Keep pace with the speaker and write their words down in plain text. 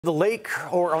The lake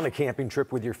or on a camping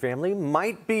trip with your family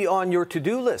might be on your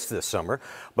to-do list this summer,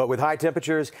 but with high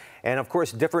temperatures and of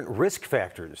course different risk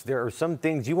factors, there are some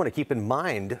things you want to keep in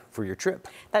mind for your trip.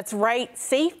 That's right.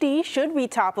 Safety should be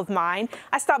top of mind.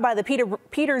 I stopped by the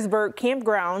Petersburg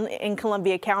campground in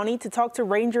Columbia County to talk to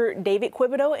Ranger David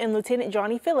Quibido and Lieutenant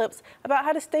Johnny Phillips about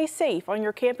how to stay safe on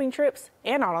your camping trips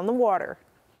and out on the water.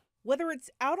 Whether it's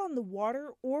out on the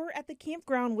water or at the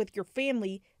campground with your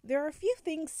family, there are a few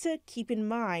things to keep in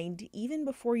mind even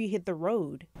before you hit the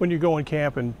road. When you're going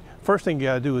camping, first thing you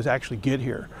gotta do is actually get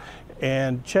here.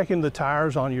 And checking the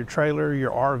tires on your trailer,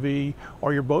 your RV,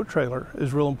 or your boat trailer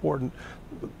is real important.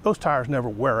 Those tires never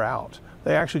wear out.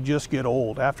 They actually just get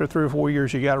old. After 3 or 4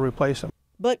 years, you gotta replace them.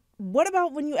 But what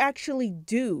about when you actually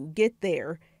do get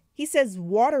there? He says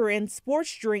water and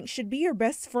sports drinks should be your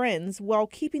best friends while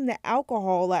keeping the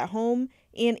alcohol at home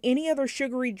and any other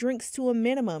sugary drinks to a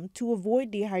minimum to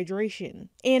avoid dehydration.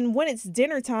 And when it's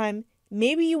dinner time,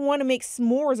 maybe you want to make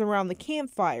s'mores around the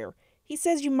campfire. He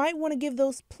says you might want to give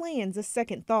those plans a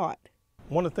second thought.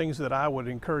 One of the things that I would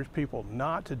encourage people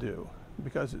not to do,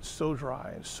 because it's so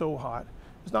dry and so hot,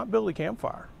 is not build a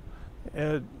campfire.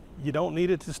 You don't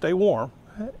need it to stay warm,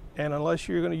 and unless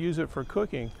you're going to use it for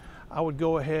cooking, I would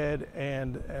go ahead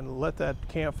and let that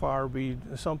campfire be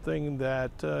something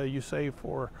that you save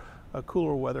for a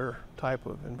cooler weather type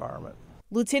of environment.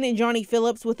 Lieutenant Johnny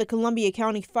Phillips with the Columbia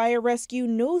County Fire Rescue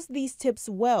knows these tips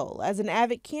well as an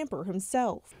avid camper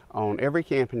himself. On every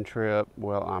camping trip,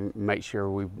 I make sure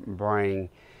we bring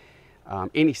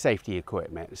any safety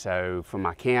equipment. So for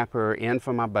my camper and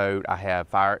for my boat, I have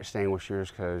fire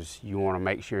extinguishers because you want to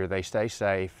make sure they stay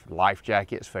safe. Life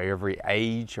jackets for every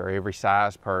age or every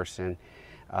size person,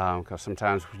 because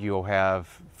sometimes you'll have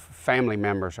family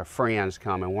members or friends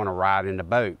come and want to ride in the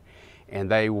boat,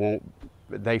 and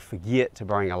they forget to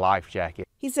bring a life jacket.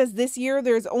 He says this year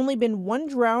there's only been 1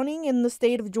 drowning in the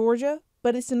state of Georgia,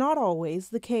 but it's not always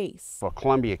the case. For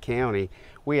Columbia County,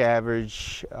 we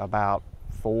average about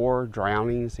 4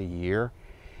 drownings a year.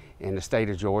 In the state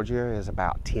of Georgia is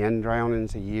about 10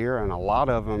 drownings a year, and a lot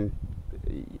of them,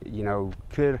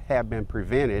 could have been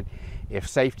prevented if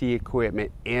safety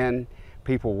equipment and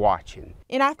people watching.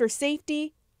 And after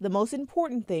safety, the most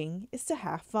important thing is to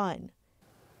have fun.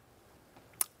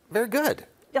 Very good.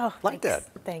 Oh, like thanks.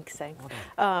 that. Thanks.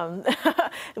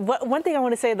 One thing I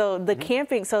want to say though, the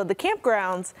camping, so the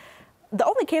campgrounds, the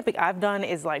only camping I've done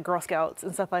is like Girl Scouts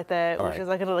and stuff like that, which is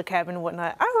like a little cabin and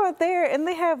whatnot. I go out there and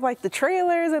they have like the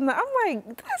trailers and I'm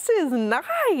like, this is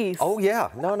nice. Oh yeah,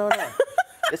 no.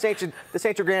 This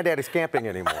ain't your granddaddy's camping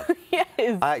anymore. Yes.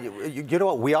 You know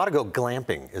what? We ought to go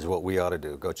glamping is what we ought to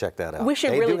do. Go check that out.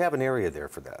 They do have an area there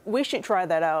for that. We should try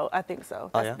that out. I think so.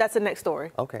 That's the next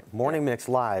story. Okay. Morning Mix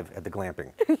live at the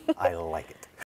glamping. I like it.